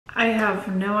I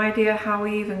have no idea how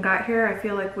we even got here. I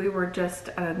feel like we were just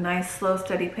at a nice, slow,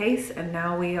 steady pace, and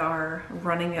now we are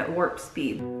running at warp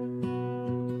speed.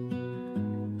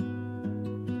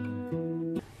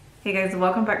 Hey guys,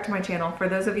 welcome back to my channel. For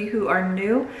those of you who are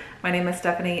new, my name is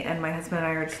Stephanie, and my husband and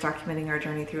I are just documenting our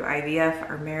journey through IVF,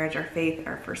 our marriage, our faith,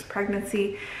 our first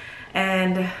pregnancy.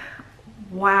 And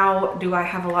wow, do I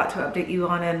have a lot to update you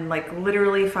on in like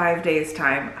literally 5 days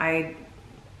time.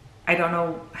 I don't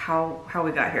know how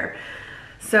we got here.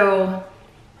 So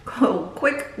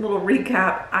quick little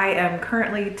recap. I am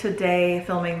currently today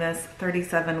filming this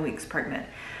 37 weeks pregnant.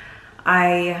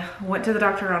 I went to the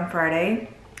doctor on Friday,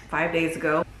 5 days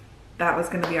ago. That was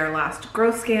going to be our last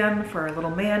growth scan for our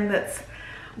little man that's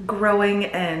growing,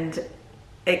 and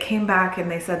it came back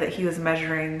and they said that he was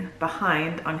measuring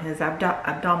behind on his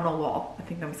abdominal wall. I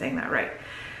think I'm saying that right.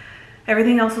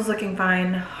 Everything else was looking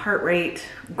fine. Heart rate,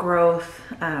 growth,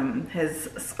 his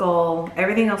skull,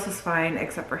 everything else was fine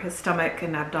except for his stomach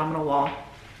and abdominal wall.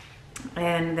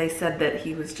 And they said that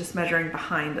he was just measuring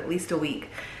behind at least a week.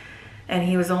 And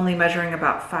he was only measuring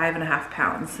about 5.5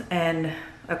 pounds. And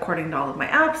according to all of my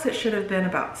apps, it should have been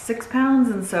about 6 pounds.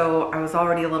 And so I was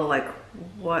already a little like,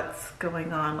 what's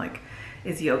going on? Like,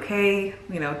 is he okay?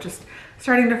 You know, just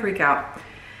starting to freak out.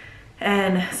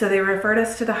 And so they referred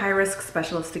us to the high-risk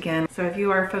specialist again. So if you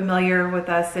are familiar with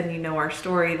us and you know our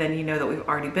story, then you know that we've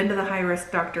already been to the high-risk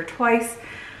doctor twice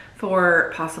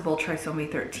for possible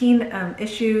trisomy 13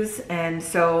 issues. And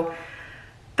so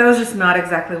that was just not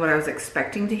exactly what I was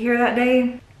expecting to hear that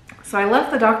day. So I left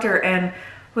the doctor and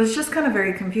was just kind of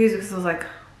very confused because I was like,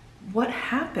 what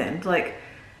happened? Like,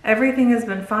 everything has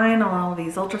been fine on all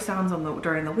these ultrasounds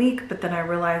during the week, but then I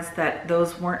realized that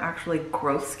those weren't actually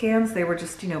growth scans. They were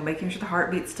just, you know, making sure the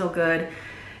heartbeat's still good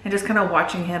and just kind of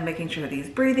watching him, making sure that he's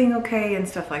breathing okay and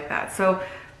stuff like that. So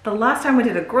the last time we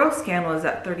did a growth scan was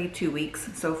at 32 weeks,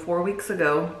 so 4 weeks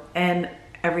ago, and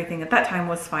everything at that time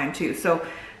was fine too. So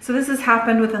this has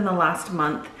happened within the last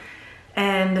month.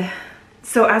 And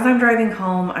so as I'm driving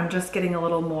home, I'm just getting a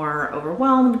little more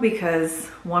overwhelmed because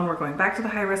one, we're going back to the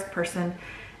high risk person,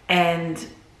 and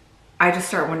I just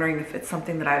start wondering if it's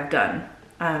something that I've done.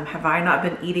 Have I not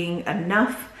been eating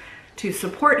enough to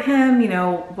support him? You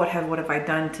know, what have I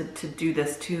done to do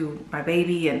this to my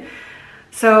baby? And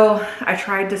so I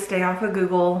tried to stay off of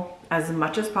Google as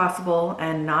much as possible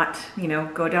and not, you know,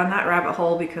 go down that rabbit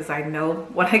hole because I know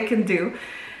what I can do.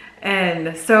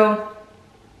 And so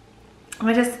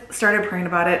I just started praying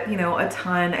about it, you know, a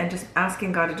ton, and just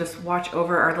asking God to just watch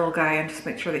over our little guy and just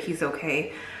make sure that he's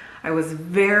okay. I was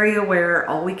very aware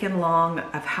all weekend long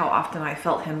of how often I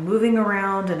felt him moving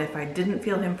around, and if I didn't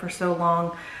feel him for so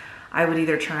long, I would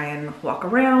either try and walk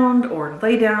around or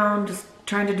lay down, just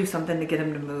trying to do something to get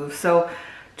him to move. So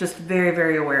just very,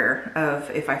 very aware of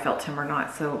if I felt him or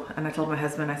not. So, and I told my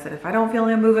husband, I said, if I don't feel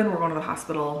him moving, we're going to the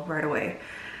hospital right away.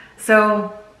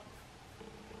 So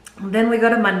then we go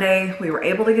to Monday. We were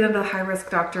able to get into the high-risk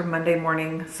doctor Monday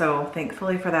morning, so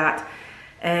thankfully for that.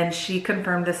 And she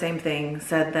confirmed the same thing,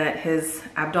 said that his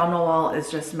abdominal wall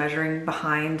is just measuring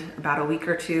behind about a week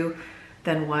or two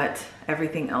than what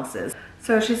everything else is.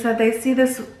 So she said they see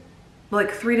this, like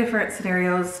 3 different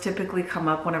scenarios typically come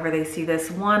up whenever they see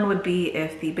this. One would be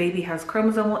if the baby has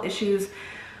chromosomal issues,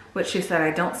 which she said,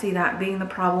 I don't see that being the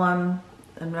problem.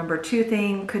 And number 2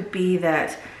 thing could be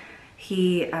that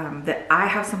that I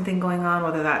have something going on,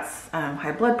 whether that's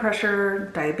high blood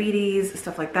pressure, diabetes,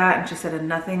 stuff like that. And she said, and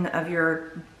nothing of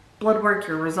your blood work,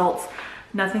 your results,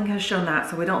 nothing has shown that.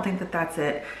 So we don't think that that's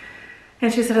it.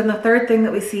 And she said, and the 3rd thing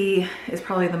that we see is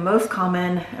probably the most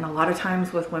common, and a lot of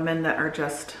times with women that are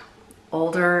just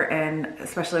older, and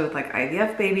especially with like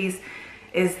IVF babies,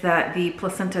 is that the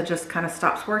placenta just kind of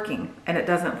stops working and it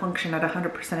doesn't function at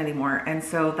 100% anymore. And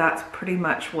so that's pretty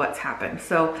much what's happened.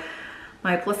 So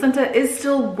my placenta is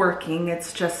still working.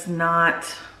 It's just not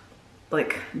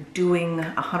like doing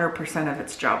 100% of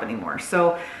its job anymore.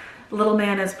 So little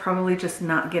man is probably just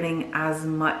not getting as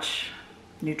much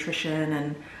nutrition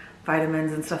and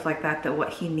vitamins and stuff like that what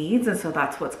he needs. And so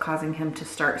that's what's causing him to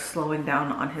start slowing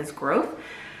down on his growth.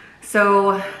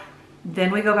 So then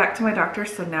we go back to my doctor.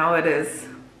 So now it is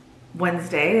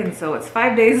Wednesday. And so it's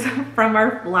 5 days from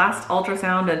our last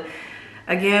ultrasound. And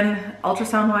again,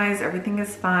 ultrasound wise, everything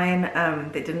is fine.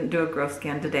 They didn't do a growth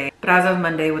scan today, but as of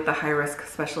Monday with the high risk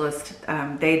specialist,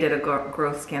 they did a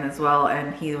growth scan as well,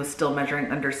 and he was still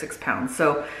measuring under 6 pounds.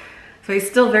 So he's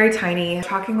still very tiny.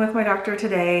 Talking with my doctor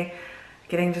today,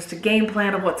 getting just a game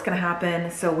plan of what's going to happen.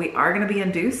 So we are going to be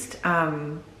induced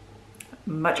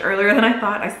much earlier than I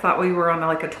thought. I thought we were on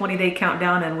like a 20-day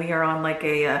countdown, and we are on like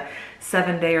a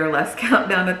 7-day or less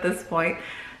countdown at this point.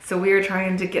 So we are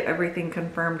trying to get everything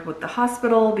confirmed with the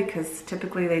hospital because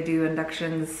typically they do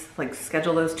inductions, like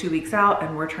schedule those 2 weeks out,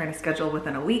 and we're trying to schedule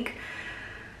within a week.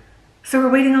 So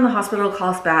we're waiting on the hospital to call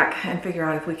us back and figure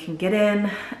out if we can get in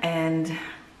and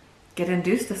get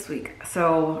induced this week.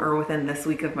 So, or within this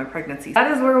week of my pregnancy.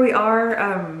 That is where we are.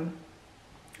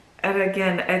 And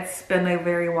again, it's been a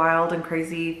very wild and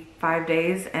crazy 5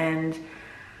 days, and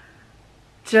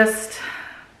just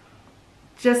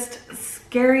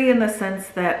scary in the sense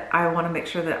that I want to make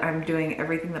sure that I'm doing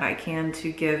everything that I can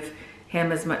to give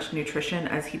him as much nutrition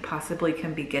as he possibly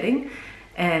can be getting.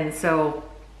 And so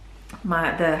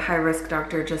the high risk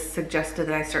doctor just suggested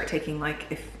that I start taking,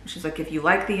 like, she's like, if you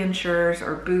like the Ensures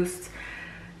or Boosts,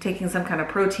 taking some kind of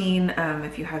protein.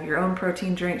 If you have your own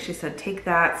protein drink, she said take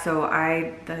that. So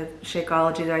the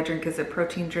Shakeology that I drink is a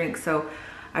protein drink. So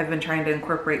I've been trying to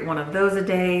incorporate one of those a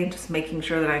day, just making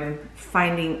sure that I'm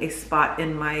finding a spot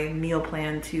in my meal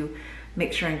plan to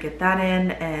make sure and get that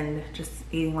in, and just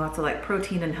eating lots of like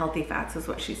protein and healthy fats is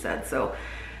what she said. So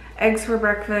eggs for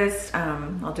breakfast.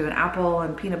 I'll do an apple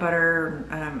and peanut butter.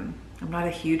 I'm not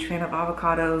a huge fan of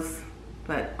avocados,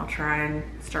 but I'll try and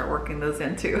start working those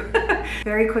in too.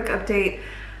 Very quick update.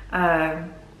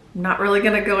 Not really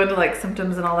gonna go into like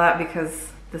symptoms and all that because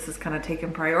this is kind of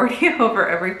taking priority over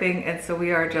everything. And so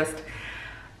we are just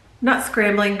not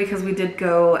scrambling because we did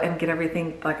go and get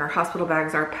everything, like our hospital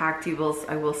bags are packed. I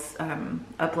will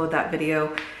upload that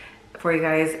video for you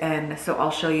guys. And so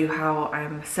I'll show you how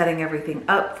I'm setting everything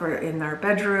up for in our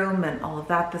bedroom and all of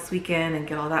that this weekend, and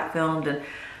get all that filmed. And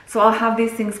so I'll have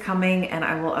these things coming, and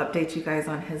I will update you guys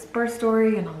on his birth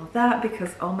story and all of that,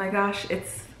 because oh my gosh,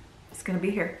 it's gonna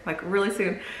be here like really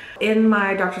soon. In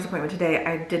my doctor's appointment today,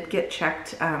 I did get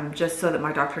checked just so that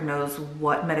my doctor knows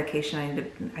what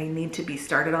medication I need to be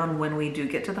started on when we do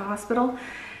get to the hospital.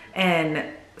 And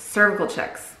cervical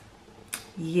checks.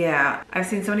 Yeah, I've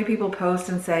seen so many people post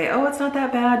and say, oh, it's not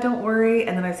that bad, don't worry.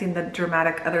 And then I've seen the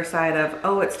dramatic other side of,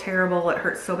 oh, it's terrible, it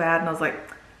hurts so bad. And I was like,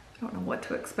 I don't know what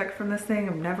to expect from this thing.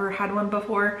 I've never had one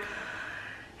before.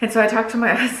 And so I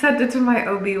said it to my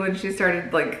OB when she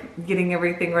started like getting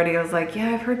everything ready. I was like,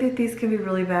 yeah, I've heard that these can be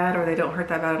really bad, or they don't hurt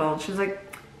that bad at all. And she was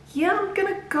like, yeah, I'm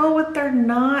gonna go with they're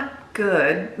not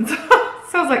good. So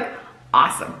I was like,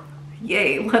 awesome,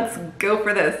 yay, let's go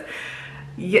for this.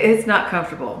 Yeah, it's not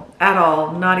comfortable at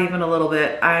all, not even a little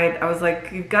bit. I was like,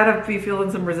 you've gotta be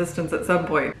feeling some resistance at some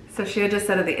point. So she had just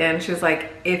said at the end, she was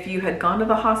like, if you had gone to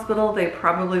the hospital, they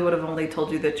probably would have only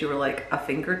told you that you were like a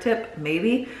fingertip,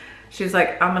 maybe. She's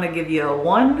like, I'm gonna give you a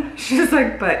 1. She's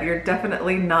like, but you're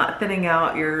definitely not thinning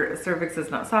out. Your cervix is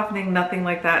not softening, nothing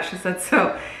like that. She said,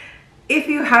 so if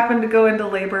you happen to go into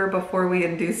labor before we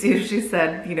induce you, she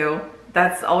said, you know,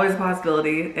 that's always a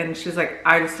possibility. And she's like,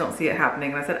 I just don't see it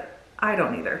happening. And I said, I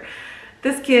don't either.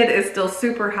 This kid is still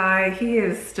super high. He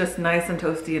is just nice and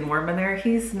toasty and warm in there.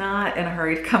 He's not in a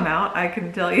hurry to come out, I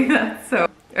can tell you that. So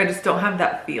I just don't have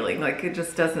that feeling. Like, it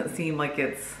just doesn't seem like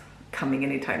it's coming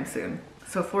anytime soon.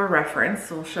 So for reference,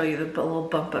 we'll show you the little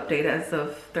bump update as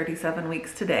of 37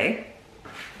 weeks today.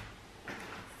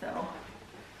 So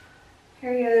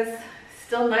here he is,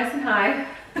 still nice and high.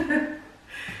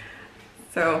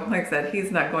 So like I said, he's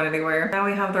not going anywhere. Now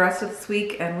we have the rest of this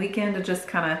week and weekend to just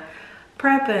kind of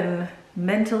prep and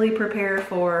mentally prepare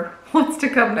for what's to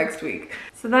come next week.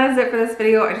 So that is it for this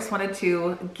video. I just wanted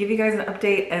to give you guys an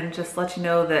update and just let you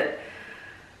know that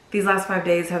these last 5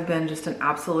 days have been just an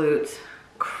absolute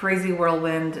crazy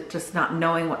whirlwind, just not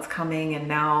knowing what's coming, and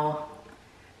now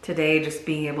today just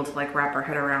being able to like wrap our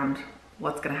head around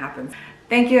what's gonna happen.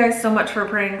 Thank you guys so much for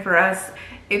praying for us.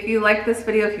 If you liked this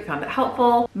video, if you found it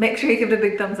helpful, make sure you give it a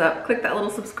big thumbs up, click that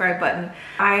little subscribe button.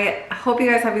 I hope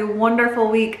you guys have a wonderful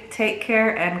week. Take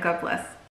care and God bless.